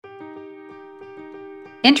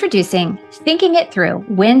Introducing Thinking It Through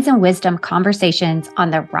Wins and Wisdom Conversations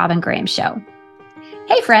on The Robin Graham Show.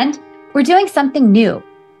 Hey, friend, we're doing something new,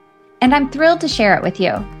 and I'm thrilled to share it with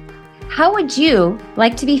you. How would you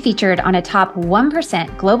like to be featured on a top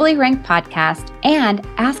 1% globally ranked podcast and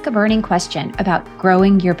ask a burning question about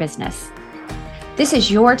growing your business? This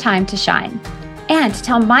is your time to shine and to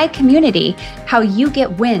tell my community how you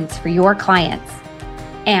get wins for your clients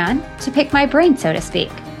and to pick my brain, so to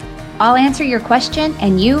speak. I'll answer your question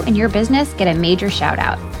and you and your business get a major shout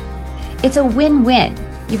out. It's a win-win.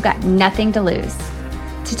 You've got nothing to lose.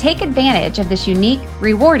 To take advantage of this unique,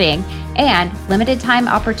 rewarding, and limited time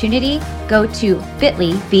opportunity, go to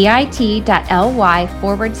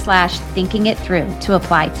bit.ly/thinking it through to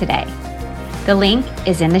apply today. The link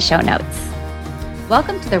is in the show notes.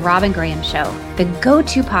 Welcome to The Robin Graham Show, the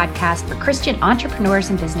go-to podcast for Christian entrepreneurs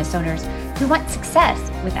and business owners who want success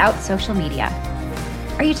without social media.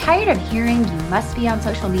 Are you tired of hearing you must be on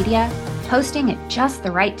social media, posting at just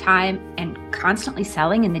the right time, and constantly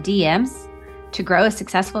selling in the DMs to grow a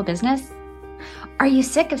successful business? Are you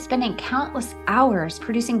sick of spending countless hours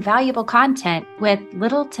producing valuable content with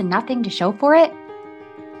little to nothing to show for it?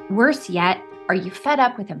 Worse yet, are you fed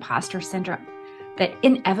up with imposter syndrome that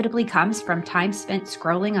inevitably comes from time spent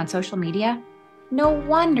scrolling on social media? No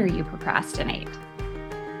wonder you procrastinate.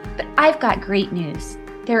 But I've got great news.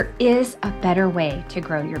 There is a better way to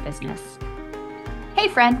grow your business. Hey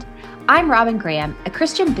friend, I'm Robin Graham, a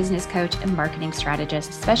Christian business coach and marketing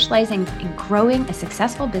strategist specializing in growing a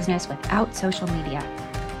successful business without social media.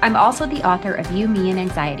 I'm also the author of You, Me, and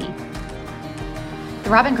Anxiety.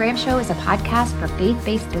 The Robin Graham Show is a podcast for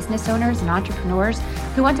faith-based business owners and entrepreneurs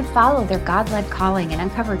who want to follow their God-led calling and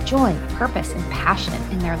uncover joy, purpose, and passion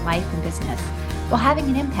in their life and business while having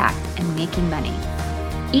an impact and making money.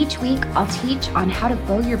 Each week, I'll teach on how to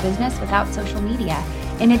grow your business without social media,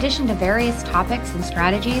 in addition to various topics and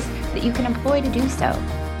strategies that you can employ to do so.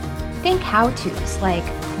 Think how-tos like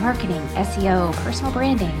marketing, SEO, personal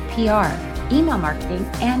branding, PR, email marketing,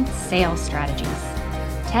 and sales strategies.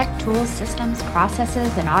 Tech tools, systems,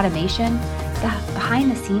 processes, and automation, the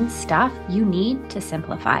behind-the-scenes stuff you need to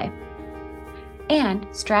simplify. And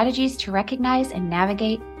strategies to recognize and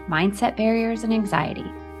navigate mindset barriers and anxiety.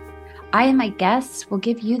 I and my guests will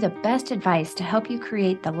give you the best advice to help you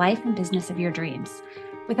create the life and business of your dreams,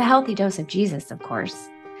 with a healthy dose of Jesus, of course,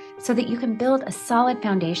 so that you can build a solid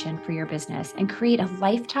foundation for your business and create a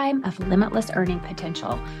lifetime of limitless earning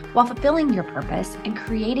potential while fulfilling your purpose and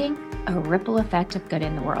creating a ripple effect of good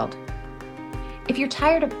in the world. If you're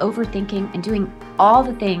tired of overthinking and doing all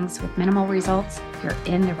the things with minimal results, you're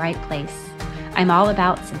in the right place. I'm all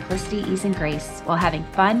about simplicity, ease, and grace while having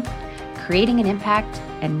fun, creating an impact,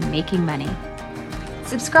 and making money.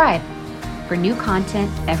 Subscribe for new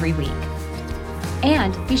content every week.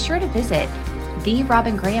 And be sure to visit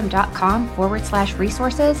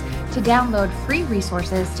therobingraham.com/resources to download free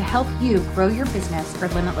resources to help you grow your business for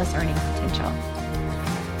limitless earning potential.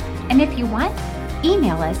 And if you want,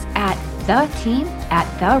 email us at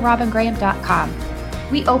theteam@therobingraham.com.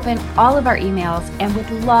 We open all of our emails and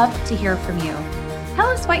would love to hear from you. Tell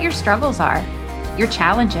us what your struggles are, your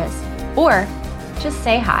challenges, or just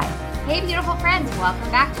say hi. Hey, beautiful friends.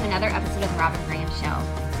 Welcome back to another episode of The Robin Graham Show.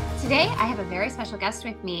 Today, I have a very special guest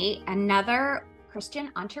with me, another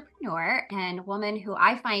Christian entrepreneur and woman who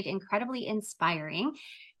I find incredibly inspiring.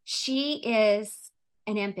 She is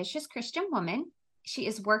an ambitious Christian woman. She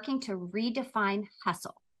is working to redefine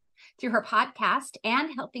hustle through her podcast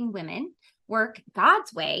and helping women work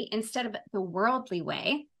God's way instead of the worldly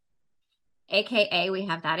way, AKA we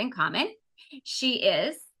have that in common. She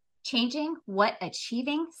is changing what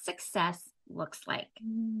achieving success looks like.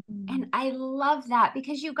 And I love that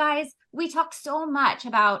because you guys, we talk so much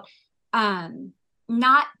about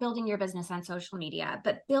not building your business on social media,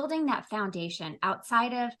 but building that foundation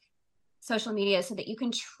outside of social media so that you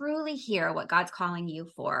can truly hear what God's calling you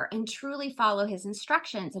for and truly follow his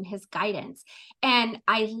instructions and his guidance. And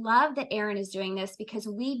I love that Erin is doing this because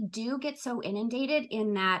we do get so inundated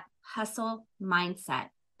in that hustle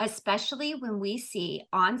mindset, especially when we see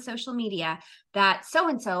on social media that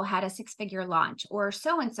so-and-so had a 6-figure launch or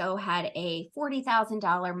so-and-so had a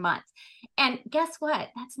 $40,000 month. And guess what?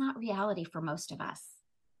 That's not reality for most of us.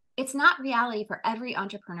 It's not reality for every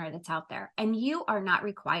entrepreneur that's out there. And you are not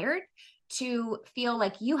required to feel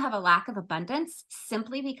like you have a lack of abundance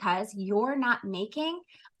simply because you're not making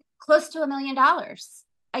close to $1 million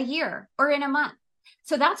a year or in a month.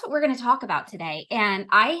 So that's what we're going to talk about today. And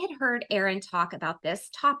I had heard Erin talk about this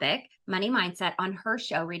topic, money mindset, on her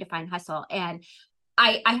show, Redefine Hustle. And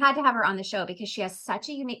I had to have her on the show because she has such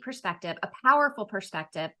a unique perspective, a powerful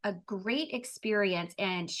perspective, a great experience.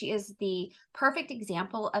 And she is the perfect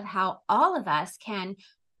example of how all of us can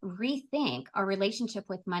rethink our relationship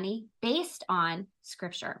with money based on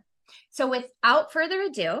scripture. So without further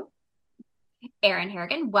ado, Erin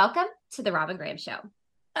Harrigan, welcome to the Robin Graham Show.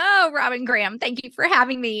 Oh, Robin Graham, thank you for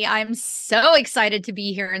having me. I'm so excited to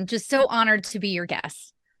be here and just so honored to be your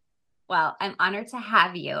guest. Well, I'm honored to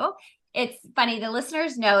have you. It's funny, the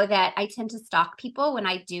listeners know that I tend to stalk people when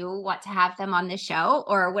I do want to have them on the show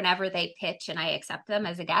or whenever they pitch and I accept them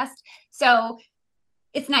as a guest. So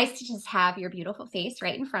it's nice to just have your beautiful face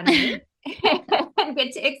right in front of me and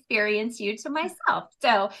get to experience you to myself.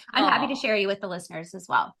 So I'm happy to Oh, share you with the listeners as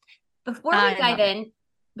well. Before we I dive love it. in,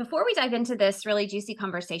 before we dive into this really juicy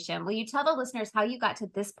conversation, will you tell the listeners how you got to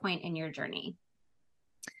this point in your journey?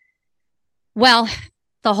 Well,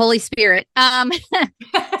 the Holy Spirit.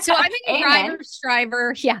 So I've been a Amen. driver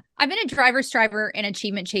striver. Yeah, I've been a driver striver and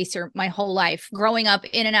achievement chaser my whole life. Growing up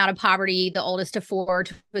in and out of poverty, the oldest of four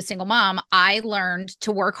to a single mom, I learned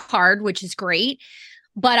to work hard, which is great.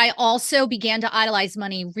 But I also began to idolize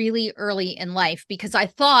money really early in life because I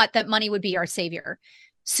thought that money would be our savior.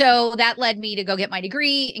 So that led me to go get my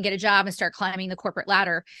degree and get a job and start climbing the corporate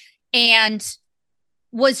ladder and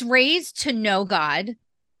was raised to know God,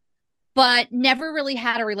 but never really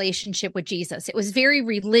had a relationship with Jesus. It was very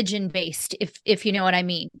religion based, if you know what I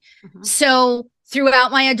mean. Mhm. So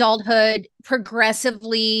throughout my adulthood,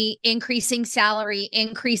 progressively increasing salary,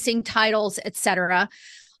 increasing titles, etc.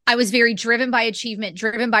 I was very driven by achievement,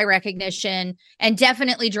 driven by recognition, and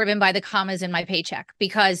definitely driven by the commas in my paycheck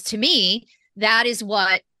because to me, that is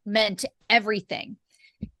what meant everything.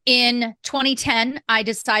 In 2010, I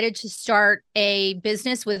decided to start a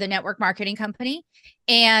business with a network marketing company,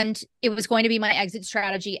 and it was going to be my exit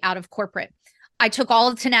strategy out of corporate. I took all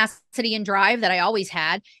the tenacity and drive that I always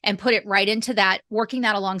had and put it right into that, working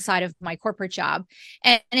that alongside of my corporate job.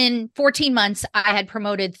 And in 14 months, I had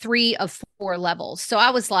promoted 3 of 4 levels. So I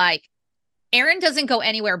was like, Erin doesn't go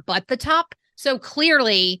anywhere but the top. So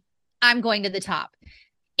clearly, I'm going to the top.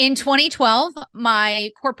 In 2012, my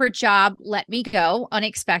corporate job let me go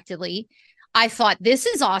unexpectedly. I thought, this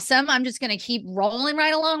is awesome. I'm just going to keep rolling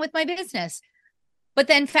right along with my business. But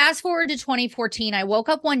then fast forward to 2014, I woke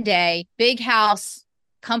up one day, big house,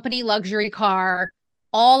 company luxury car,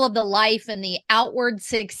 all of the life and the outward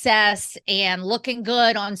success and looking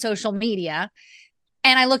good on social media.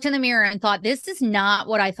 And I looked in the mirror and thought, this is not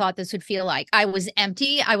what I thought this would feel like. I was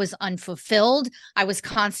empty. I was unfulfilled. I was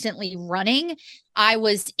constantly running. I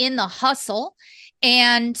was in the hustle.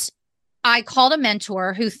 And I called a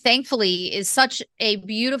mentor who thankfully is such a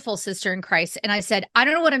beautiful sister in Christ. And I said, I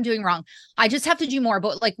don't know what I'm doing wrong. I just have to do more.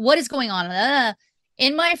 But like, what is going on?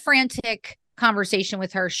 In my frantic conversation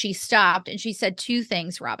with her, she stopped and she said 2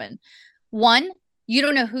 things, Robin. One, you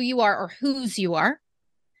don't know who you are or whose you are.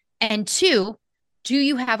 And 2, do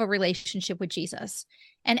you have a relationship with Jesus?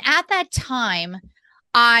 And at that time,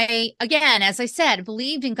 I, again, as I said,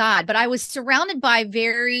 believed in God, but I was surrounded by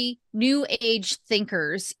very new age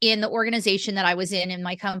thinkers in the organization that I was in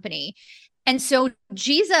my company. And so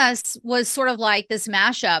Jesus was sort of like this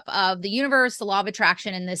mashup of the universe, the law of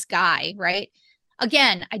attraction, and this guy, right?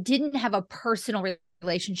 Again, I didn't have a personal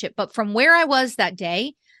relationship, but from where I was that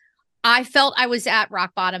day, I felt I was at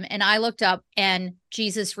rock bottom and I looked up and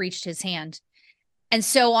Jesus reached his hand. And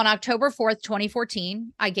so on October 4th,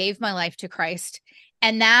 2014, I gave my life to Christ.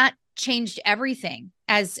 And that changed everything.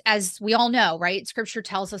 As we all know, right? Scripture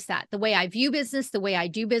tells us that the way I view business, the way I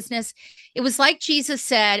do business, it was like Jesus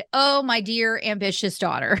said, "Oh, my dear ambitious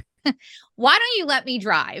daughter, why don't you let me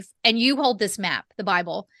drive and you hold this map, the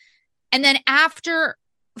Bible?" And then after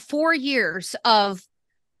 4 years of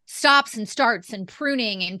stops and starts and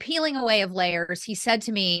pruning and peeling away of layers, he said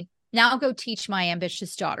to me, "Now go teach my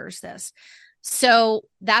ambitious daughters this." So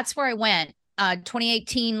that's where I went.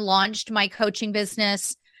 2018 launched my coaching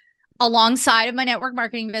business alongside of my network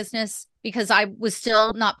marketing business because I was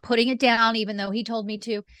still not putting it down, even though he told me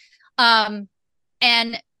to. And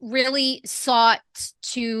really sought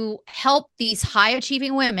to help these high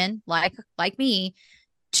achieving women like me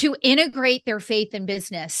to integrate their faith in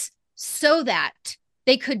business so that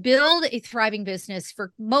they could build a thriving business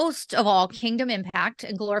for most of all kingdom impact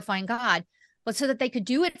and glorifying God, but so that they could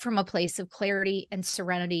do it from a place of clarity and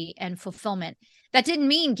serenity and fulfillment. That didn't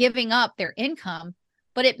mean giving up their income,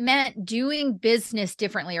 but it meant doing business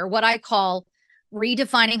differently, or what I call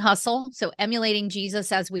redefining hustle. So emulating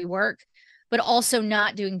Jesus as we work, but also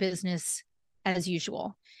not doing business as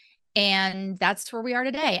usual. And that's where we are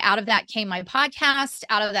today. Out of that came my podcast.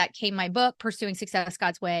 Out of that came my book, Pursuing Success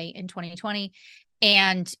God's Way, in 2020.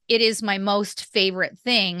 And it is my most favorite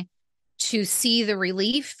thing to see the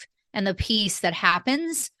relief and the peace that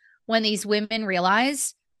happens when these women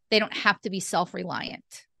realize they don't have to be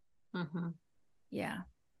self-reliant. Mm-hmm. Yeah.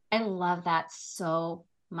 I love that so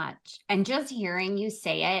much. And just hearing you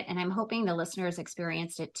say it, and I'm hoping the listeners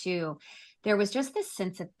experienced it too, there was just this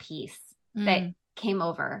sense of peace that came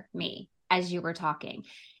over me as you were talking.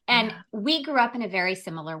 And we grew up in a very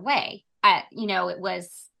similar way.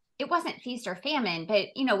 It wasn't feast or famine, but,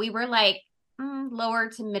 we were like lower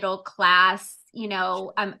to middle class.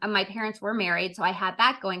 My parents were married, so I had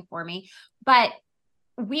that going for me. But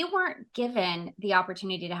we weren't given the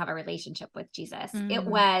opportunity to have a relationship with Jesus. It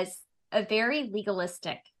was a very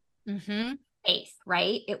legalistic faith,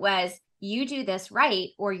 right? It was, you do this right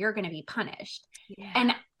or you're going to be punished. Yeah.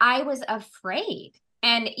 And I was afraid.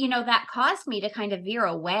 And, that caused me to kind of veer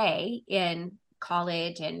away in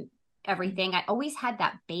college and everything. I always had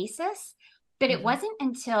that basis, but it wasn't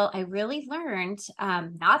until I really learned,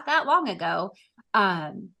 not that long ago,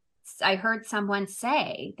 I heard someone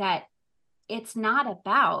say that it's not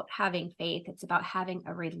about having faith. It's about having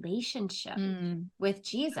a relationship with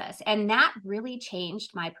Jesus. And that really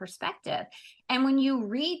changed my perspective. And when you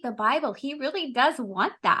read the Bible, he really does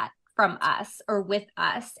want that from us or with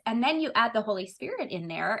us. And then you add the Holy Spirit in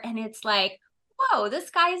there and it's like, whoa, the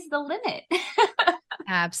sky's the limit.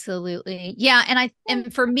 Absolutely. Yeah.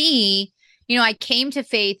 And for me, I came to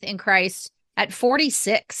faith in Christ at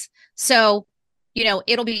 46. So,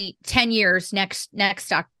 it'll be 10 years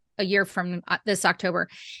a year from this October.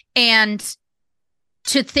 And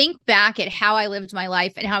to think back at how I lived my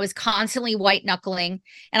life and how I was constantly white knuckling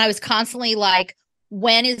and I was constantly like,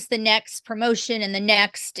 when is the next promotion and the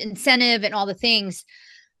next incentive and all the things,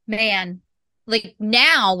 man, like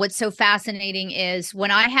now what's so fascinating is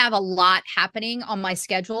when I have a lot happening on my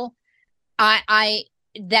schedule,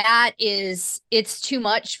 it's too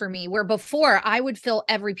much for me, where before I would fill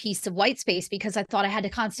every piece of white space because I thought I had to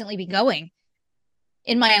constantly be going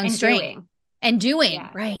in my own strength and doing. Yeah.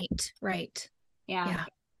 Right. Yeah.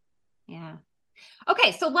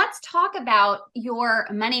 Okay. So let's talk about your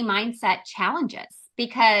money mindset challenges,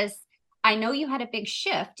 because I know you had a big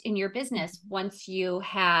shift in your business once you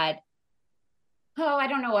had, I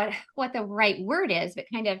don't know what the right word is, but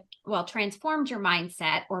kind of, transformed your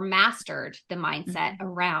mindset or mastered the mindset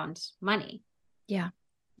around money. Yeah.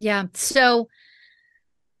 So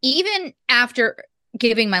even after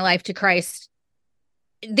giving my life to Christ,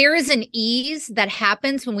 there is an ease that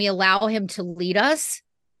happens when we allow him to lead us,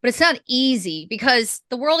 but it's not easy because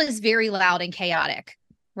the world is very loud and chaotic,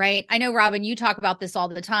 right? I know, Robin, you talk about this all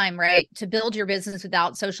the time, right? To build your business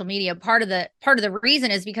without social media, part of the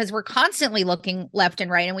reason is because we're constantly looking left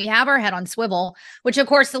and right and we have our head on swivel, which of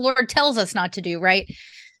course the Lord tells us not to do, right?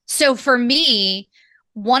 So for me,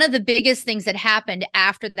 one of the biggest things that happened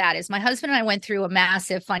after that is my husband and I went through a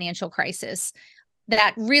massive financial crisis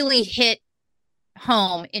that really hit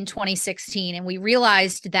home in 2016. And we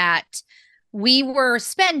realized that we were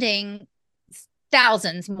spending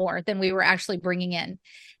thousands more than we were actually bringing in.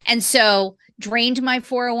 And so drained my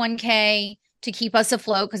 401k to keep us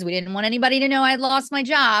afloat because we didn't want anybody to know I had lost my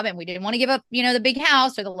job and we didn't want to give up, the big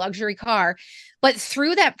house or the luxury car. But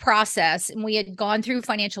through that process, and we had gone through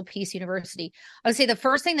Financial Peace University, I would say the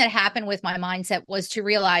first thing that happened with my mindset was to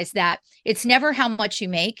realize that it's never how much you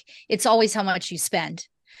make, it's always how much you spend.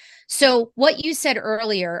 So what you said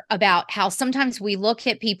earlier about how sometimes we look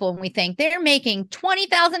at people and we think they're making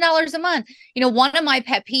 $20,000 a month. One of my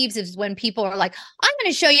pet peeves is when people are like, I'm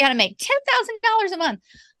going to show you how to make $10,000 a month.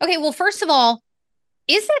 Okay, well, first of all,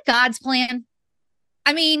 is that God's plan?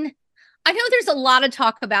 I mean, I know there's a lot of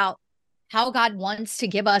talk about how God wants to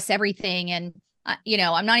give us everything. And,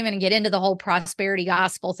 I'm not even going to get into the whole prosperity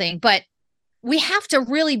gospel thing, but we have to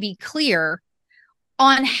really be clear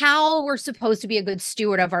on how we're supposed to be a good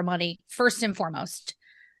steward of our money, first and foremost.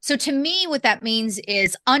 So to me, what that means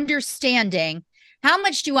is understanding how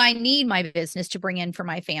much do I need my business to bring in for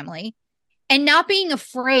my family, and not being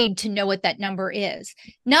afraid to know what that number is,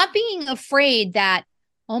 not being afraid that,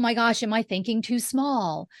 oh my gosh, am I thinking too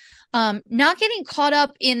small? Not getting caught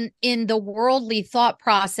up in the worldly thought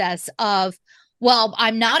process of, well,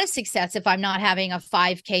 I'm not a success if I'm not having a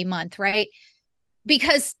 5K month, right?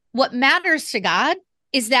 Because what matters to God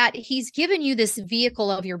is that he's given you this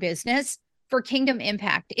vehicle of your business for kingdom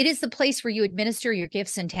impact. It is the place where you administer your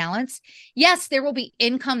gifts and talents. Yes, there will be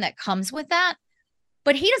income that comes with that,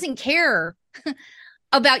 but he doesn't care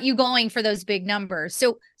about you going for those big numbers.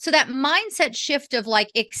 So that mindset shift of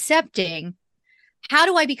like accepting, how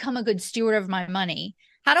do I become a good steward of my money?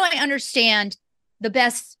 How do I understand the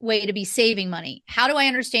best way to be saving money? How do I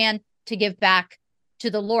understand to give back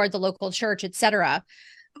to the Lord, the local church, etc.,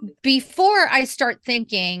 before I start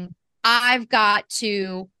thinking I've got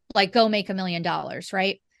to like go make $1 million,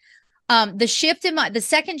 right? The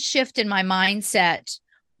second shift in my mindset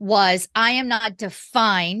was I am not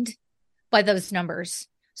defined by those numbers.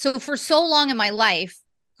 So for so long in my life,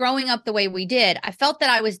 growing up the way we did, I felt that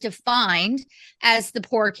I was defined as the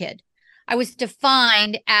poor kid. I was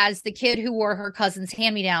defined as the kid who wore her cousin's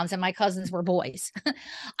hand-me-downs and my cousins were boys.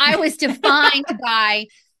 I was defined by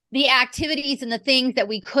the activities and the things that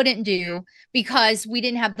we couldn't do because we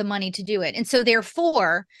didn't have the money to do it. And so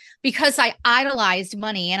therefore, because I idolized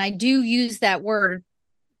money, and I do use that word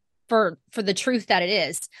for the truth that it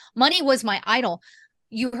is, money was my idol.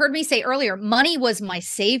 You heard me say earlier, money was my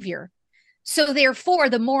savior. So therefore,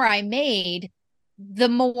 the more I made, the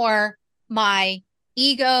more my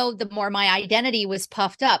ego, the more my identity was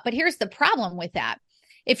puffed up. But here's the problem with that.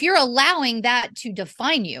 If you're allowing that to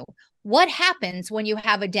define you, what happens when you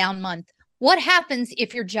have a down month? What happens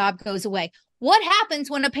if your job goes away? What happens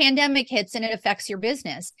when a pandemic hits and it affects your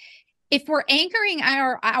business? If we're anchoring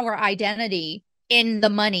our identity in the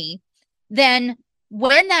money, then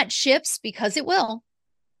when that shifts, because it will,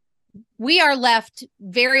 we are left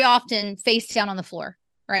very often face down on the floor,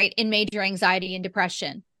 right? In major anxiety and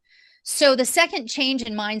depression. So the second change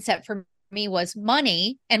in mindset for me was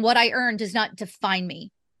money and what I earn does not define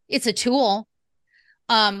me. It's a tool.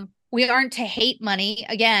 We aren't to hate money.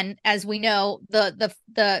 Again, as we know, the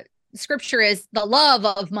scripture is the love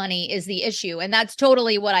of money is the issue. And that's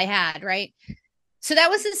totally what I had, right? So that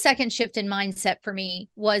was the second shift in mindset for me,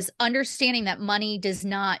 was understanding that money does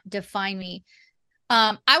not define me.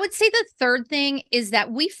 I would say the third thing is that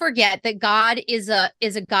we forget that God is a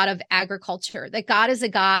God of agriculture, that God is a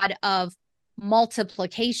God of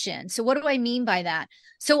multiplication. So what do I mean by that?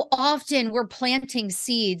 So often we're planting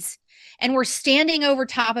seeds and we're standing over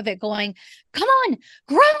top of it going, come on,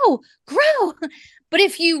 grow. But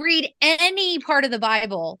if you read any part of the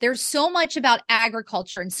Bible, there's so much about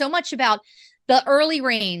agriculture and so much about the early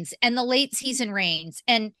rains and the late season rains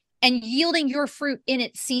and yielding your fruit in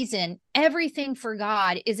its season. Everything for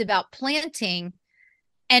God is about planting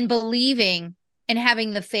and believing and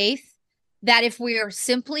having the faith that if we are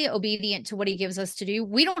simply obedient to what he gives us to do,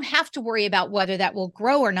 we don't have to worry about whether that will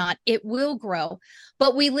grow or not. It will grow,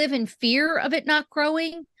 but we live in fear of it not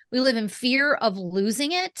growing. We live in fear of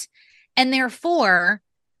losing it. And therefore,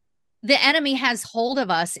 the enemy has hold of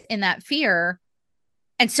us in that fear.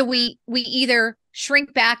 And so we either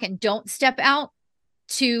shrink back and don't step out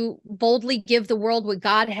to boldly give the world what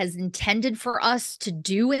God has intended for us to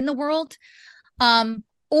do in the world.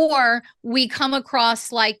 Or we come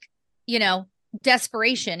across like,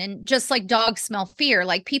 desperation, and just like dogs smell fear,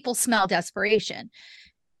 like people smell desperation.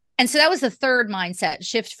 And so that was the third mindset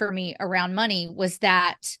shift for me around money, was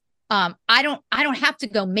that I don't have to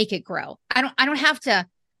go make it grow. I don't have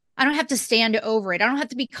to stand over it. I don't have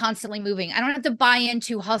to be constantly moving. I don't have to buy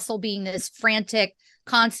into hustle being this frantic,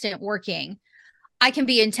 constant working. I can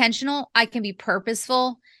be intentional, I can be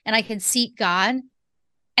purposeful, and I can seek God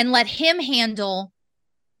and let him handle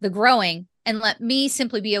the growing and let me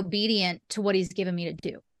simply be obedient to what he's given me to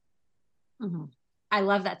do. Mm-hmm. I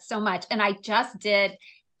love that so much. And I just did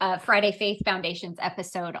a Friday Faith Foundations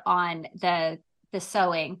episode on the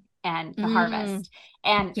sowing and the harvest.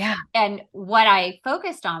 And what I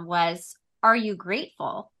focused on was, are you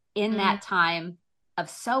grateful in that time of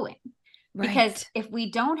sowing? Right. Because if we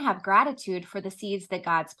don't have gratitude for the seeds that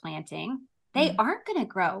God's planting, they aren't going to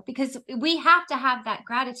grow, because we have to have that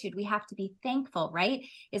gratitude. We have to be thankful, right?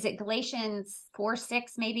 Is it Galatians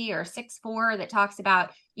 4:6 maybe, or 6:4 that talks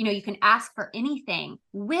about, you can ask for anything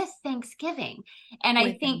with thanksgiving. And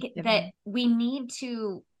I think that we need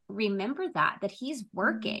to remember that he's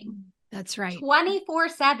working. That's right.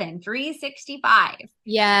 24/7, 365.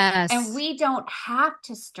 Yes. And we don't have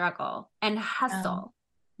to struggle and hustle.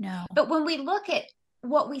 No. But when we look at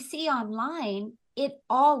what we see online, it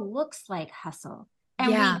all looks like hustle.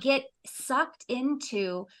 And we get sucked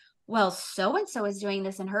into, well, so-and-so is doing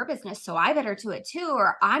this in her business, so I better do it too,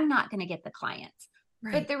 or I'm not going to get the clients.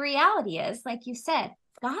 Right. But the reality is, like you said,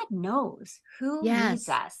 God knows who needs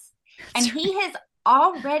us. And he is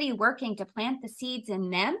already working to plant the seeds in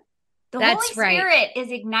them. The Holy Spirit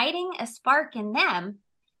is igniting a spark in them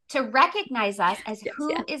to recognize us as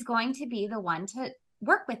who is going to be the one to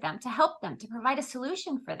work with them, to help them, to provide a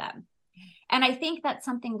solution for them. And I think that's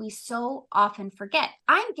something we so often forget.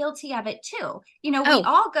 I'm guilty of it too. We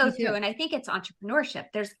all go through, and I think it's entrepreneurship.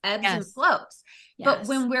 There's ebbs and flows. Yes. But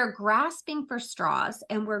when we're grasping for straws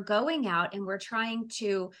and we're going out and we're trying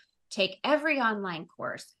to take every online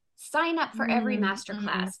course, sign up for every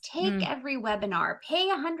masterclass, take every webinar, pay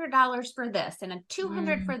 $100 for this and a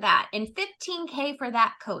 $200 for that and $15K for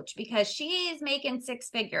that coach because she's making six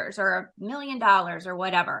figures or $1 million or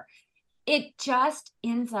whatever. It just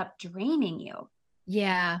ends up draining you.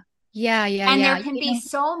 Yeah. And there can be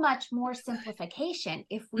so much more simplification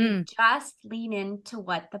if we just lean into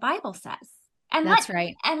what the Bible says. And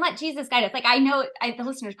let Jesus guide us. Like, I know the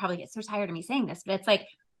listeners probably get so tired of me saying this, but it's like,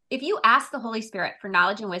 if you ask the Holy Spirit for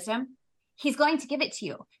knowledge and wisdom, he's going to give it to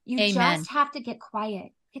you. You just have to get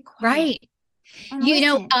quiet. Right.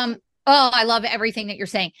 I love everything that you're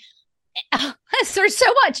saying. There's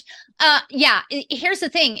so much. Here's the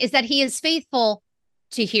thing is that he is faithful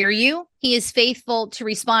to hear you. He is faithful to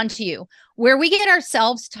respond to you. Where we get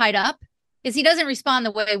ourselves tied up is he doesn't respond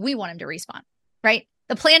the way we want him to respond, right?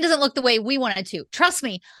 The plan doesn't look the way we want it to. Trust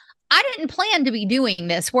me, I didn't plan to be doing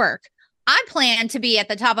this work. I planned to be at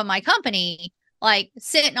the top of my company, like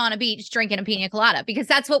sitting on a beach drinking a pina colada, because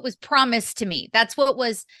that's what was promised to me. That's what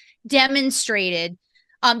was demonstrated.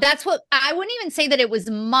 That's what I wouldn't even say that it was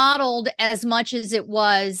modeled as much as it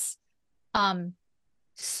was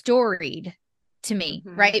storied to me,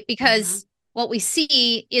 right? Because what we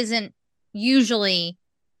see isn't usually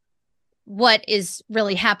what is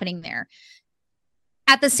really happening there.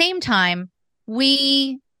 At the same time,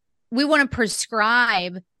 we want to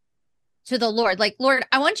prescribe to the Lord, like, Lord,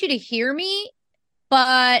 I want you to hear me,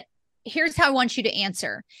 but here's how I want you to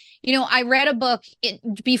answer. I read a book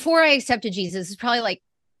before I accepted Jesus. It's probably like,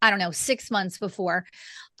 I don't know, 6 months before.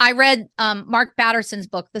 I read Mark Batterson's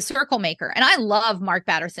book, The Circle Maker. And I love Mark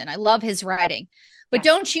Batterson. I love his writing. But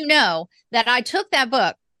don't you know that I took that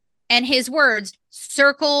book and his words,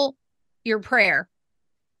 circle your prayer.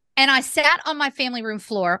 And I sat on my family room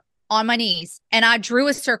floor on my knees and I drew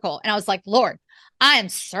a circle. And I was like, Lord, I am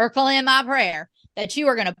circling my prayer that you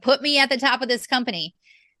are going to put me at the top of this company.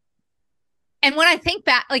 And when I think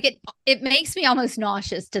back, like it makes me almost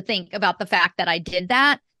nauseous to think about the fact that I did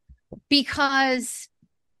that, because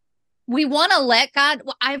we want to let God,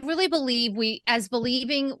 I really believe we, as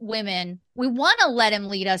believing women, we want to let him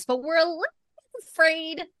lead us, but we're a little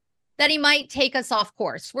afraid that he might take us off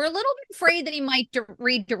course. We're a little bit afraid that he might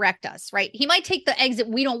redirect us, right? He might take the exit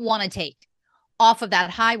we don't want to take off of that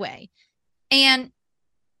highway. And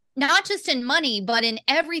not just in money, but in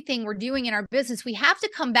everything we're doing in our business, we have to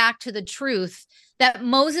come back to the truth that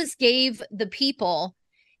Moses gave the people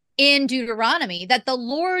in Deuteronomy, that the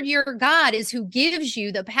Lord your God is who gives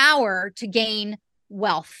you the power to gain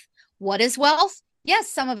wealth. What is wealth? Yes,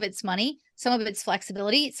 some of it's money, some of it's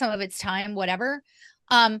flexibility, some of it's time, whatever.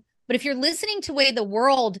 But if you're listening to the way the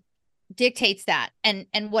world dictates that and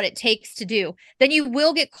what it takes to do, then you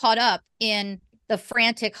will get caught up in the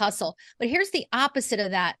frantic hustle. But here's the opposite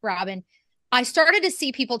of that, Robin. I started to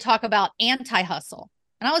see people talk about anti-hustle.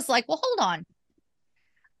 And I was like, well, hold on.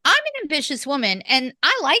 I'm an ambitious woman and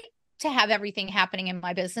I like to have everything happening in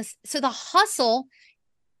my business. So the hustle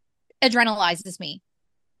adrenalizes me.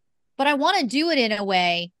 But I want to do it in a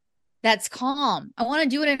way that's calm. I want to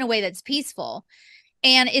do it in a way that's peaceful.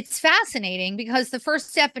 And it's fascinating because the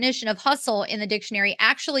first definition of hustle in the dictionary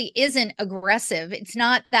actually isn't aggressive. It's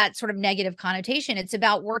not that sort of negative connotation. It's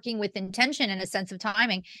about working with intention and a sense of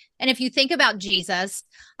timing. And if you think about Jesus,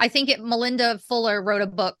 I think Melinda Fuller wrote a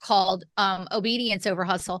book called Obedience Over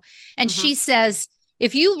Hustle. And she says,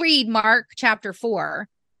 if you read Mark chapter 4,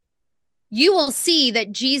 you will see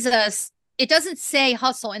that Jesus, it doesn't say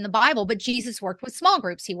hustle in the Bible, but Jesus worked with small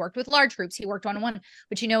groups. He worked with large groups. He worked one-on-one.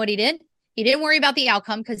 But you know what he did? He didn't worry about the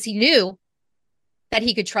outcome because he knew that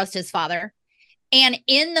he could trust his Father. And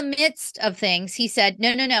in the midst of things, he said,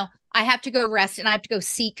 no, I have to go rest and I have to go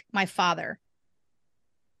seek my Father.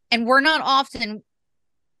 And we're not often,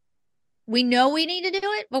 we know we need to do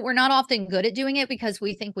it, but we're not often good at doing it because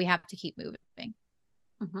we think we have to keep moving.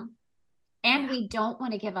 And we don't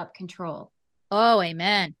want to give up control. Oh,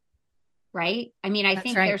 amen. Right? I mean, I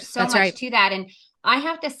think there's so much to that. And I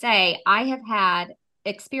have to say, I have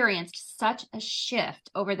experienced such a shift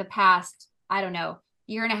over the past, I don't know,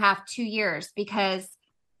 year and a half, 2 years, because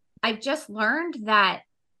I've just learned that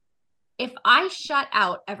if I shut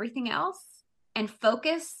out everything else and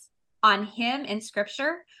focus on him and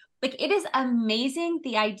scripture, like, it is amazing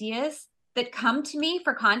the ideas that come to me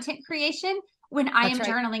for content creation when I am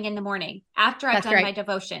journaling in the morning after I've done my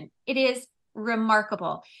devotion. It is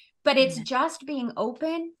remarkable, but it's just being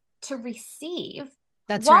open to receive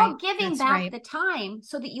while giving back the time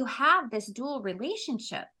so that you have this dual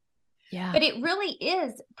relationship. Yeah. But it really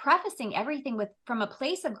is prefacing everything from a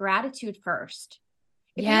place of gratitude first.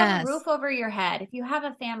 If you have a roof over your head, if you have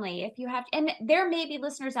a family, if you have, and there may be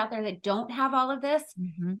listeners out there that don't have all of this.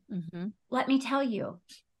 Let me tell you,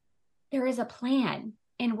 there is a plan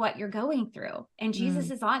in what you're going through. And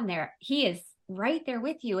Jesus is on there. He is right there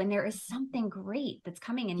with you. And there is something great that's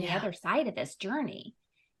coming in the other side of this journey.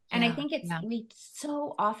 And I think we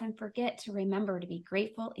so often forget to remember to be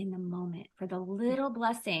grateful in the moment for the little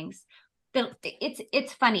blessings.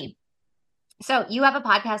 It's funny. So you have a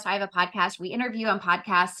podcast, I have a podcast, we interview on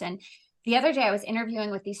podcasts. And the other day I was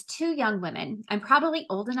interviewing with these two young women. I'm probably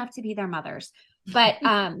old enough to be their mothers, but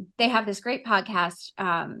they have this great podcast.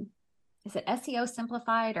 Is it SEO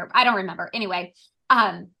Simplified, or I don't remember. Anyway,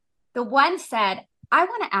 the one said, I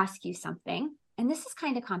want to ask you something. And this is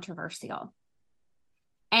kind of controversial.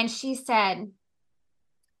 And she said,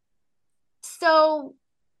 so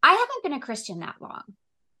I haven't been a Christian that long,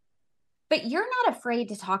 but you're not afraid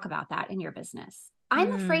to talk about that in your business.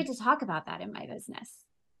 I'm afraid to talk about that in my business.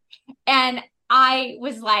 And I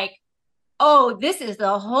was like, oh, this is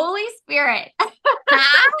the Holy Spirit.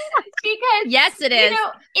 Because yes, it is.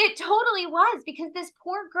 It totally was, because this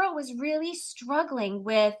poor girl was really struggling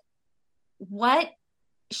with what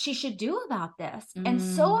she should do about this and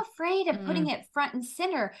so afraid of putting it front and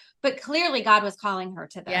center. But clearly God was calling her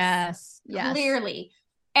to this. Yes. Clearly.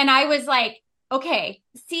 And I was like, okay,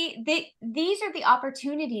 see, these are the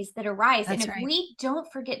opportunities that arise. That's and if we don't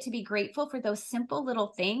forget to be grateful for those simple little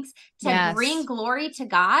things to bring glory to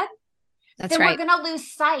God, then we're going to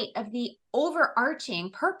lose sight of the overarching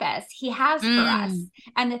purpose he has for us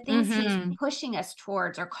and the things he's pushing us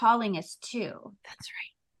towards or calling us to.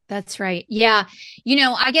 That's right. Yeah.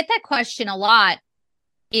 I get that question a lot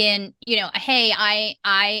in, hey,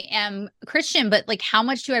 I am Christian, but like, how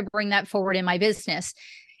much do I bring that forward in my business?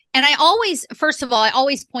 And first of all, I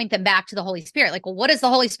always point them back to the Holy Spirit. Like, well, what is the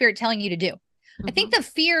Holy Spirit telling you to do? I think the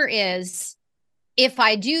fear is, if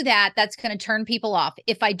I do that, that's going to turn people off.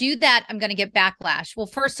 If I do that, I'm going to get backlash. Well,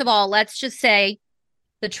 first of all, let's just say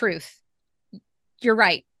the truth. You're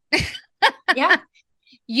right. Yeah,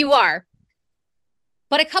 you are.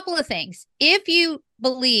 But a couple of things. If you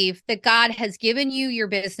believe that God has given you your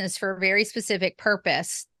business for a very specific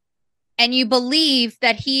purpose, and you believe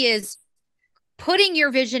that he is putting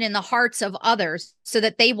your vision in the hearts of others so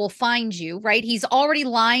that they will find you, right? He's already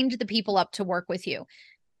lined the people up to work with you.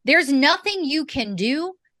 There's nothing you can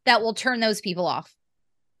do that will turn those people off.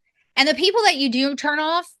 And the people that you do turn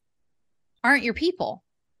off aren't your people.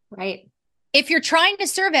 Right. If you're trying to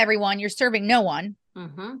serve everyone, you're serving no one.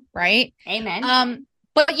 Right. Amen.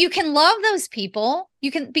 But you can love those people.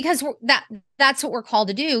 You can, because that's what we're called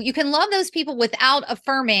to do. You can love those people without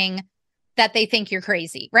affirming that they think you're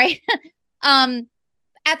crazy. Right.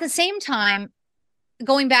 At the same time,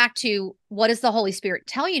 going back to what does the Holy Spirit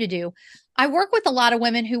tell you to do? I work with a lot of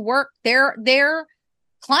women who their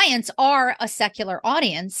clients are a secular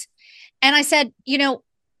audience. And I said,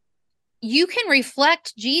 you can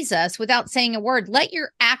reflect Jesus without saying a word. Let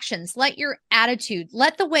your actions, let your attitude,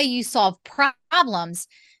 let the way you solve problems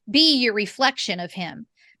be your reflection of him.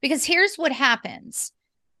 Because here's what happens.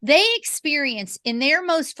 They experience in their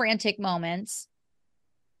most frantic moments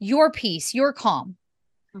your peace, your calm.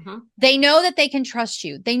 They know that they can trust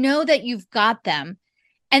you. They know that you've got them.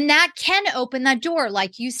 And that can open that door.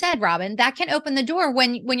 Like you said, Robin, that can open the door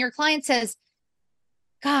when your client says,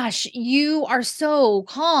 gosh, you are so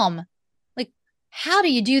calm. Like, how do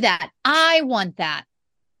you do that? I want that.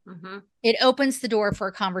 It opens the door for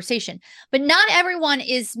a conversation. But not everyone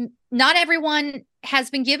has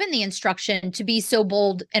been given the instruction to be so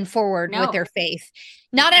bold and forward with their faith.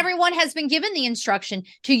 Not everyone has been given the instruction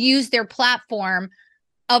to use their platform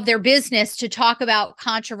of their business to talk about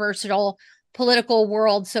controversial political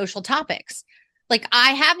world social topics. Like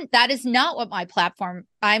that is not what my platform.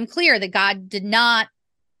 I'm clear that God did not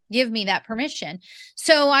give me that permission.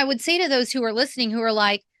 So I would say to those who are listening, who are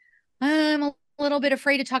like, I'm a little bit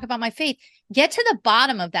afraid to talk about my faith, get to the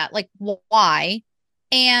bottom of that. Like, why?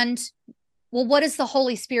 And well, what has the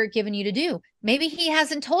Holy Spirit given you to do? Maybe he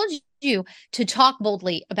hasn't told you to talk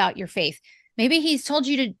boldly about your faith. Maybe he's told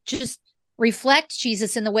you to just reflect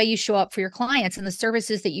Jesus in the way you show up for your clients and the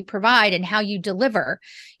services that you provide and how you deliver.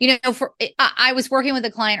 I was working with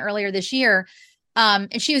a client earlier this year,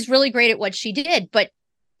 and she was really great at what she did. But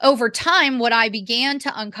over time, what I began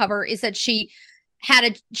to uncover is that she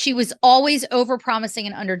was always over promising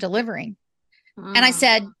and under delivering. And I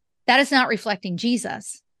said, that is not reflecting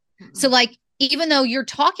Jesus. So like, even though you're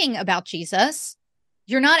talking about Jesus,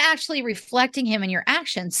 you're not actually reflecting him in your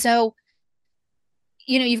actions. So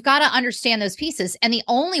you've got to understand those pieces. And the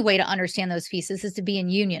only way to understand those pieces is to be in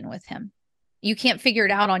union with him. You can't figure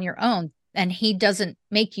it out on your own. And he doesn't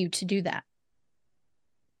make you to do that.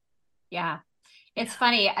 Yeah. It's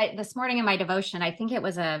funny. This morning in my devotion, I think it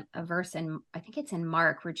was a verse I think it's in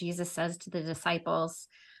Mark, where Jesus says to the disciples,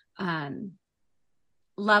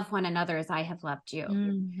 love one another as I have loved you.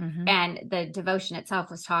 Mm-hmm. And the devotion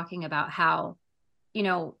itself was talking about how,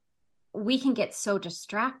 we can get so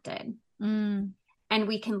distracted and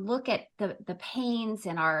we can look at the pains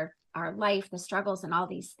in our life, the struggles and all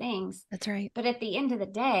these things. That's right. But at the end of the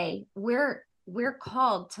day, we're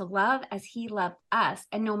called to love as he loved us.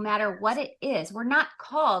 And no matter what it is, we're not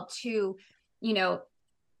called to,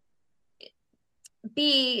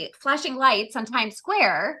 be flashing lights on Times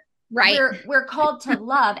Square. Right. We're called to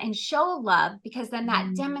love and show love, because then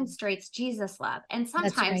that demonstrates Jesus' love. And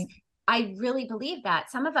sometimes I really believe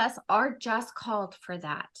that some of us are just called for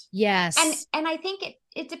that. Yes. And I think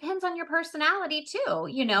it depends on your personality too,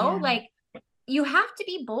 like you have to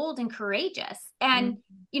be bold and courageous. And,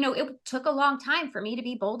 it took a long time for me to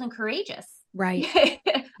be bold and courageous. Right.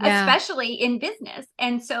 Especially in business.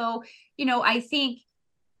 And so, I think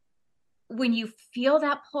when you feel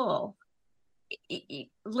that pull,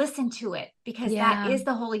 listen to it, because that is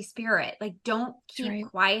the Holy Spirit. Like, don't keep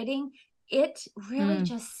quieting it. Really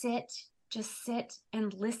just sit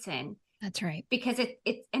and listen. That's right. Because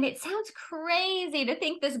it sounds crazy to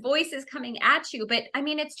think this voice is coming at you, but I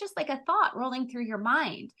mean, it's just like a thought rolling through your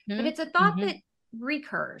mind, but it's a thought that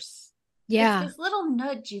recurs. Yeah. It's this little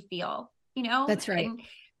nudge you feel, That's right. And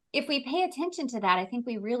if we pay attention to that, I think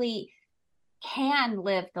we really can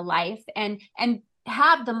live the life and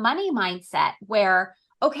have the money mindset where,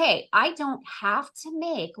 okay, I don't have to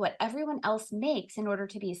make what everyone else makes in order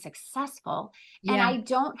to be successful. Yeah. And I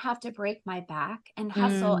don't have to break my back and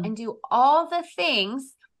hustle and do all the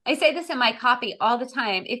things. I say this in my copy all the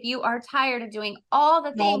time. If you are tired of doing all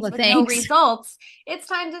the things with no results, it's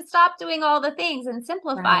time to stop doing all the things and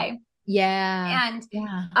simplify. Right. Yeah.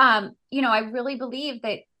 And, I really believe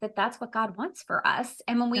that that's what God wants for us.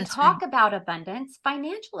 And when we talk about abundance,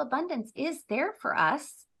 financial abundance is there for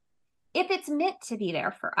us if it's meant to be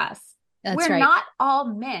there for us. We're not all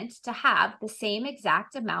meant to have the same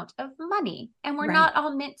exact amount of money, and we're not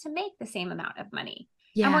all meant to make the same amount of money.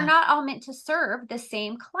 Yeah. And we're not all meant to serve the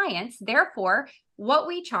same clients. Therefore, what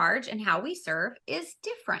we charge and how we serve is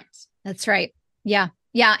different. That's right. Yeah.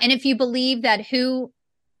 Yeah. And if you believe that who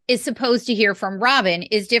is supposed to hear from Robin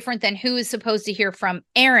is different than who is supposed to hear from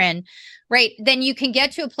Erin, right? Then you can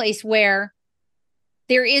get to a place where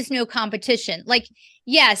there is no competition. Like,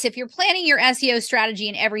 yes, if you're planning your SEO strategy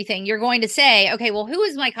and everything, you're going to say, okay, well, who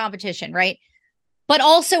is my competition, right? But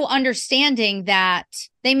also understanding that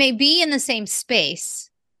they may be in the same space,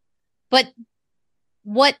 but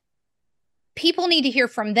what people need to hear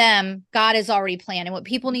from them, God has already planned. And what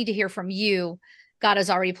people need to hear from you, God has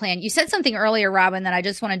already planned. You said something earlier, Robin, that I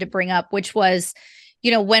just wanted to bring up, which was,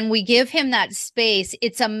 when we give him that space,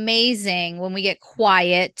 it's amazing when we get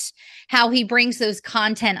quiet, how he brings those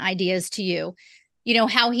content ideas to you.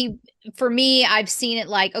 How for me, I've seen it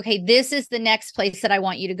like, okay, this is the next place that I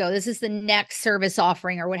want you to go. This is the next service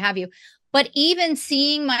offering or what have you. But even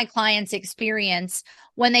seeing my clients experience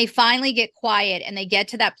when they finally get quiet and they get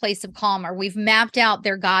to that place of calm, or we've mapped out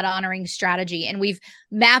their God honoring strategy and we've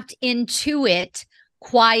mapped into it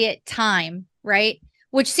quiet time, right?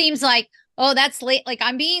 Which seems like, oh, that's late. Like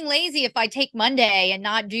I'm being lazy if I take Monday and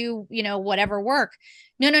not do, whatever work.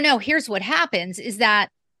 No. Here's what happens is that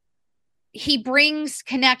he brings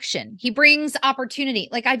connection. He brings opportunity.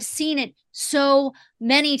 Like I've seen it so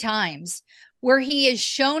many times where he has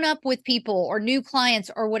shown up with people or new clients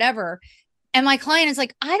or whatever. And my client is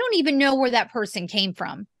like, I don't even know where that person came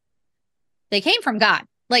from. They came from God.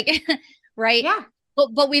 Like, right? Yeah.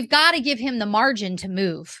 But we've got to give him the margin to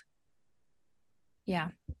move. Yeah.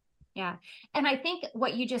 Yeah. And I think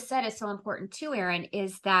what you just said is so important too, Erin,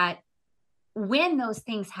 is that when those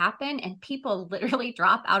things happen and people literally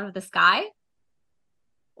drop out of the sky,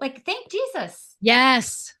 like, thank Jesus.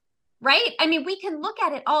 Yes. Right? I mean, we can look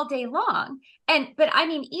at it all day long. But I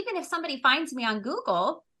mean, even if somebody finds me on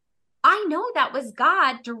Google, I know that was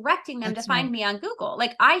God directing them to find me on Google.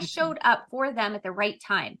 Like I showed up for them at the right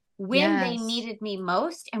time when they needed me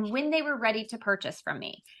most and when they were ready to purchase from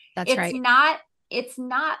me. It's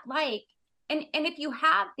not like, and if you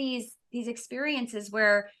have these experiences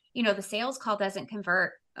where, the sales call doesn't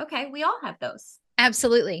convert. Okay. We all have those.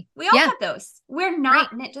 Absolutely. We all have those. We're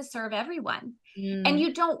not meant to serve everyone. And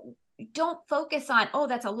you don't focus on, oh,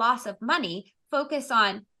 that's a loss of money. Focus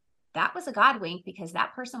on, that was a God wink because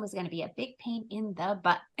that person was going to be a big pain in the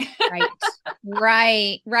butt.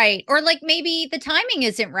 Right. Or like maybe the timing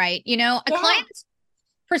isn't right.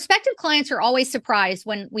 Prospective clients are always surprised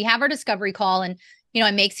when we have our discovery call and,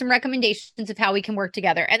 I make some recommendations of how we can work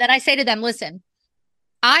together. And then I say to them, listen,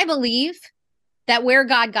 I believe that where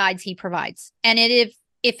God guides, he provides. And if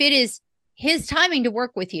it is his timing to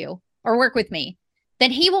work with you or work with me,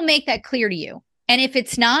 then he will make that clear to you. And if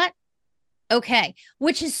it's not, okay,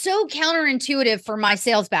 which is so counterintuitive for my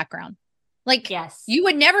sales background. Like, yes, you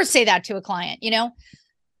would never say that to a client,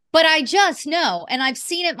 but I just know, and I've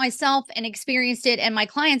seen it myself and experienced it, and my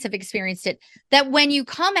clients have experienced it, that when you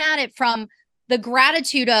come at it from the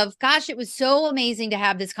gratitude of, gosh, it was so amazing to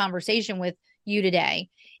have this conversation with you today.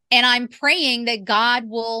 And I'm praying that God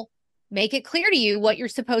will make it clear to you what you're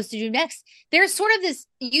supposed to do next. There's sort of this,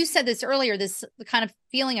 you said this earlier, this kind of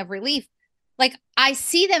feeling of relief. Like, I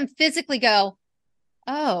see them physically go,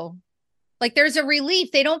 oh, like there's a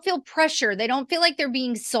relief. They don't feel pressure. They don't feel like they're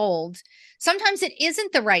being sold. Sometimes it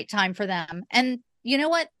isn't the right time for them. And you know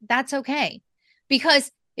what? That's okay.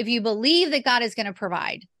 Because if you believe that God is going to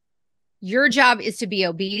provide, your job is to be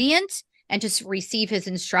obedient and to receive his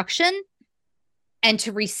instruction and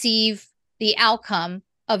to receive the outcome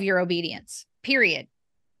of your obedience, period.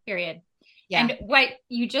 Yeah. And what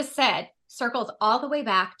you just said circles all the way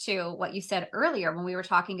back to what you said earlier when we were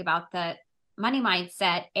talking about the money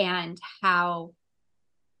mindset and how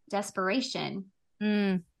desperation,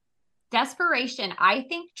 I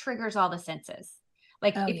think, triggers all the senses.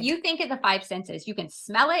 Like, you think of the five senses, you can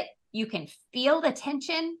smell it, you can feel the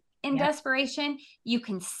tension in desperation, you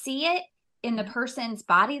can see it in the person's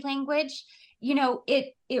body language.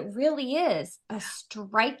 It really is a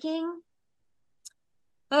striking,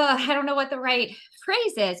 I don't know what the right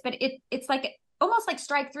phrase is, but it's like almost like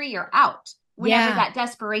strike three, you're out whenever that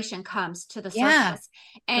desperation comes to the surface.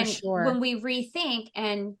 And when we rethink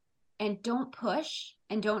and don't push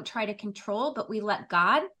and don't try to control, but we let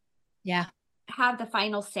God have the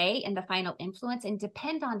final say and the final influence and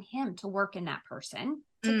depend on him to work in that person,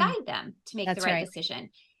 to guide them to make the right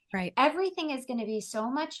decision. Right. Everything is going to be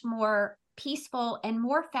so much more peaceful and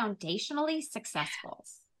more foundationally successful.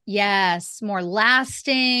 Yes. More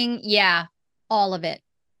lasting. Yeah. All of it.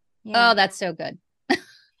 Yeah. Oh, that's so good.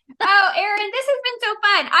 Oh, Erin, this has been so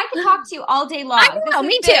fun. I could talk to you all day long. I know,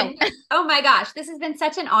 me too. Oh my gosh, this has been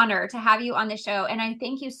such an honor to have you on the show. And I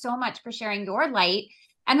thank you so much for sharing your light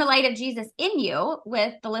and the light of Jesus in you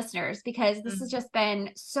with the listeners, because this has just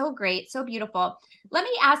been so great, so beautiful. Let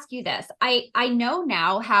me ask you this. I know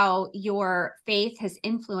now how your faith has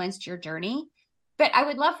influenced your journey, but I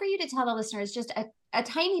would love for you to tell the listeners just a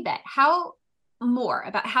tiny bit more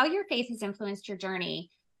about how your faith has influenced your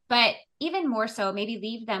journey, but even more so, maybe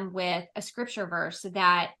leave them with a scripture verse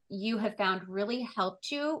that you have found really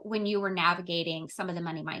helped you when you were navigating some of the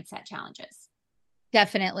money mindset challenges.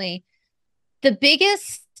 Definitely. The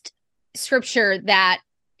biggest scripture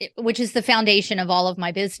which is the foundation of all of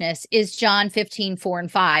my business, is John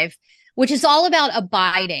 15:4-5, which is all about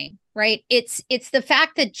abiding, right? It's the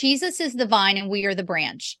fact that Jesus is the vine and we are the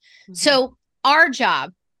branch. Mm-hmm. So our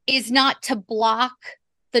job is not to block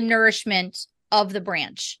the nourishment of the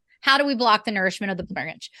branch. How do we block the nourishment of the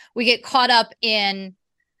branch? We get caught up in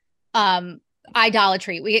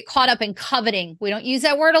idolatry. We get caught up in coveting. We don't use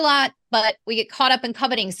that word a lot, but we get caught up in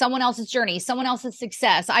coveting someone else's journey, someone else's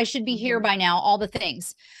success. I should be here by now, all the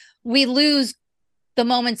things. We lose the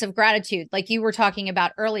moments of gratitude, like you were talking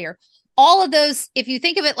about earlier. All of those, if you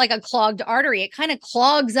think of it like a clogged artery, it kind of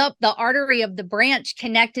clogs up the artery of the branch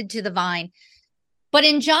connected to the vine. But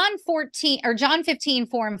in John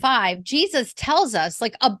 15:4-5, Jesus tells us,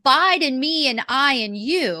 like, abide in me and I in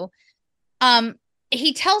you.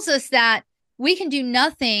 He tells us that we can do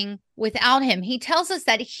nothing without him. He tells us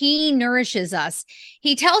that he nourishes us.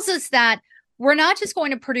 He tells us that we're not just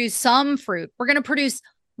going to produce some fruit. We're going to produce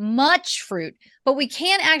much fruit, but we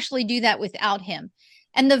can't actually do that without him.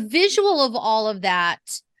 And the visual of all of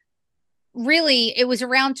that, really, it was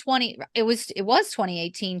around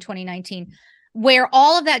 2018, 2019, where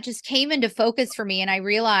all of that just came into focus for me. And I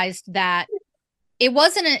realized that it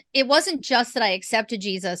wasn't just that I accepted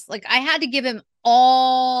Jesus. Like, I had to give him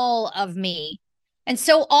all of me. And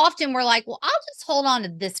so often we're like, well, I'll just hold on to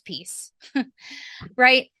this piece.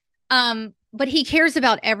 Right. But he cares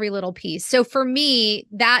about every little piece. So for me,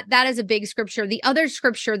 that is a big scripture. The other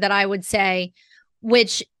scripture that I would say,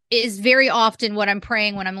 which is very often what I'm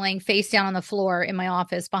praying when I'm laying face down on the floor in my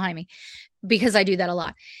office behind me, because I do that a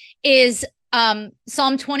lot, is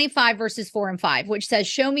Psalm 25 verses 4-5, which says,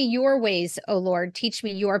 show me your ways, O Lord, teach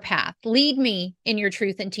me your path, lead me in your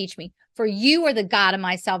truth and teach me, for you are the God of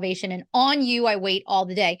my salvation, and on you I wait all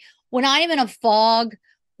the day. When I am in a fog,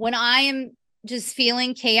 when I am just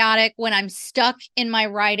feeling chaotic, when I'm stuck in my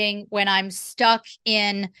writing, when I'm stuck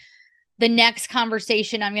in the next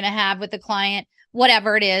conversation I'm going to have with the client,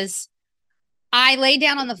 whatever it is, I lay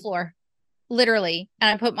down on the floor, literally, and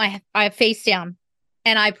I put my face down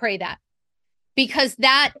and I pray that. Because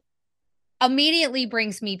that immediately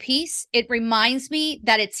brings me peace. It reminds me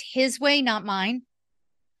that it's his way, not mine.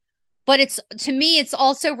 But to me, it's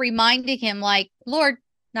also reminding him like, Lord,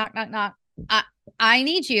 knock, knock, knock. I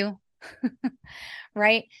need you.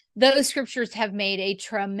 Right? Those scriptures have made a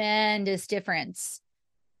tremendous difference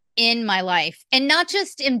in my life, and not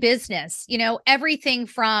just in business, everything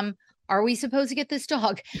from, are we supposed to get this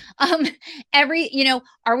dog?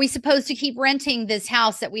 Are we supposed to keep renting this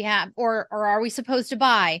house that we have, or are we supposed to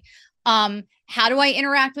buy? How do I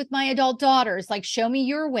interact with my adult daughters? Like, show me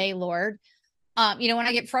your way, Lord. When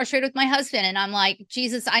I get frustrated with my husband and I'm like,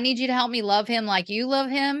 Jesus, I need you to help me love him like you love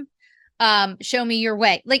him. Show me your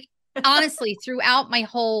way. Like, honestly, throughout my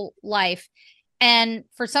whole life. And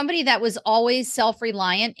for somebody that was always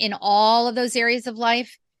self-reliant in all of those areas of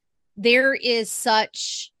life, there is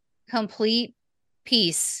such complete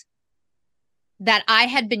peace that I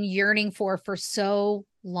had been yearning for so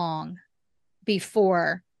long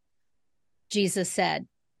before Jesus said,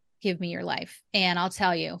 give me your life. And I'll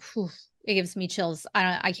tell you, it gives me chills.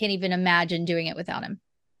 I can't even imagine doing it without him.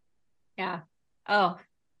 Yeah. Oh,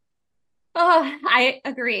 I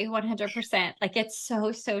agree 100%. Like, it's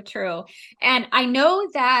so, so true. And I know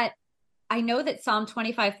that Psalm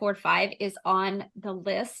 25:4-5 is on the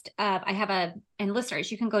list of, and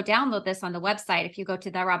listeners, you can go download this on the website if you go to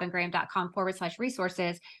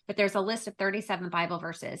therobingraham.com/resources, but there's a list of 37 Bible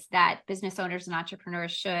verses that business owners and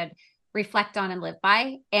entrepreneurs should reflect on and live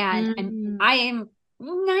by. And I am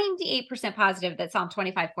 98% positive that Psalm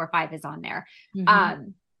 25:4-5 is on there.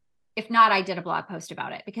 Mm-hmm. If not, I did a blog post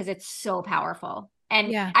about it because it's so powerful.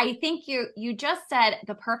 And I think you just said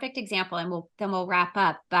the perfect example, and we'll wrap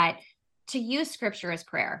up, but to use scripture as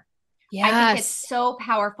prayer. Yes. I think it's so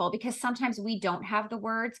powerful because sometimes we don't have the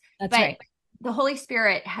words, but right. The Holy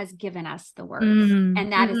Spirit has given us the words,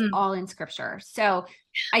 and that is all in scripture. So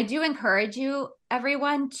I do encourage you,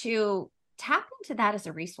 everyone, to tap into that as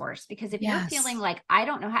a resource, because if you're feeling like, I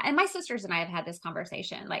don't know how, and my sisters and I have had this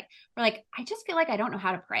conversation, like, we're like, I just feel like I don't know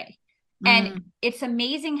how to pray. And it's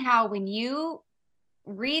amazing how when you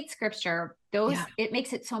read scripture, it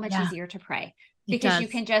makes it so much easier to pray, because you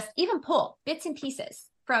can just even pull bits and pieces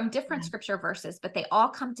from different scripture verses, but they all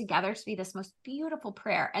come together to be this most beautiful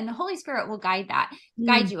prayer. And the Holy Spirit will guide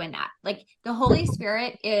you in that. Like, the Holy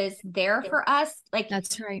Spirit is there for us. Like,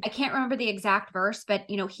 that's right. I can't remember the exact verse, but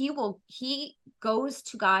he goes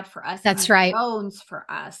to God for us. That's right. Groans for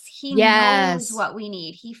us. He knows what we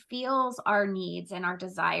need. He feels our needs and our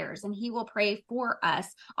desires, and he will pray for us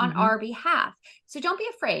on our behalf. So don't be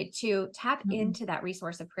afraid to tap into that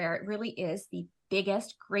resource of prayer. It really is the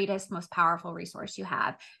biggest, greatest, most powerful resource you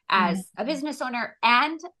have as a business owner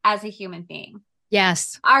and as a human being.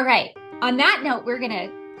 Yes. All right. On that note, we're going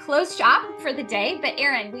to close shop for the day. But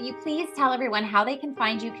Erin, will you please tell everyone how they can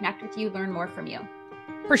find you, connect with you, learn more from you?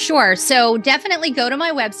 For sure. So definitely go to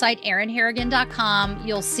my website, erinharrigan.com.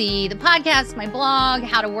 You'll see the podcast, my blog,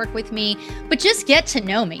 how to work with me, but just get to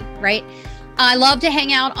know me, right? I love to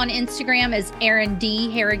hang out on Instagram as Erin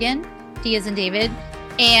D. Harrigan, D as in David.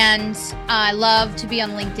 And I love to be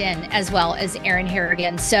on LinkedIn as well as Erin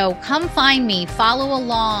Harrigan. So come find me, follow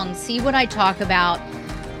along, see what I talk about.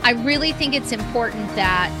 I really think it's important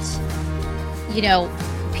that,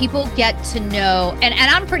 people get to know, and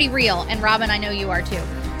I'm pretty real, and Robin, I know you are too.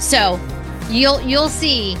 So you'll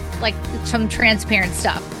see like some transparent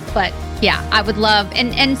stuff. But yeah, I would love,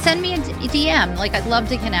 and send me a DM. Like, I'd love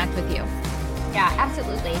to connect with you. Yeah,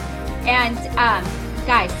 absolutely. And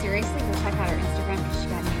guys, seriously, go check out our Instagram.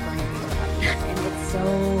 And it's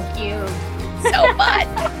so cute. So fun.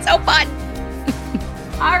 So fun.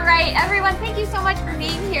 All right, everyone. Thank you so much for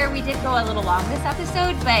being here. We did go a little long this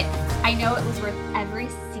episode, but I know it was worth every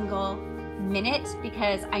single minute,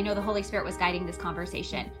 because I know the Holy Spirit was guiding this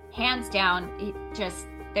conversation. Hands down, it's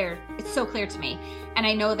so clear to me. And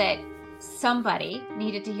I know that somebody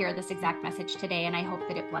needed to hear this exact message today, and I hope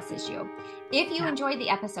that it blesses you. If you enjoyed the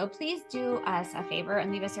episode, please do us a favor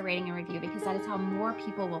and leave us a rating and review, because that is how more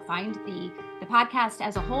people will find the podcast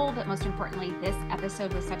as a whole, but most importantly, this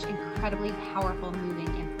episode with such incredibly powerful, moving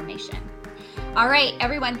information. All right,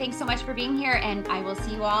 everyone, thanks so much for being here, and I will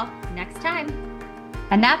see you all next time.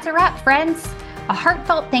 And that's a wrap, friends. A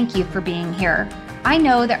heartfelt thank you for being here. I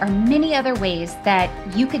know there are many other ways that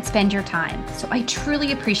you could spend your time, so I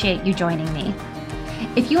truly appreciate you joining me.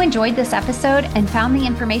 If you enjoyed this episode and found the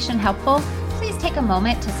information helpful, please take a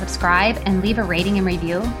moment to subscribe and leave a rating and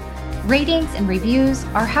review. Ratings and reviews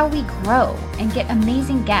are how we grow and get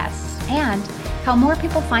amazing guests, and how more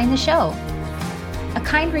people find the show. A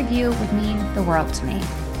kind review would mean the world to me.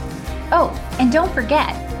 Oh, and don't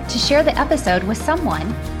forget to share the episode with someone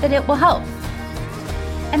that it will help.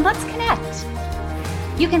 And let's connect.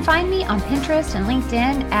 You can find me on Pinterest and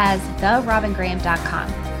LinkedIn as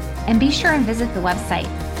therobingraham.com. And be sure and visit the website,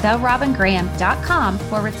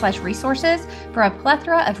 therobingraham.com/resources for a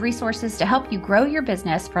plethora of resources to help you grow your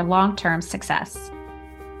business for long-term success.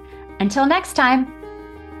 Until next time,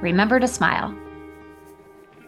 remember to smile.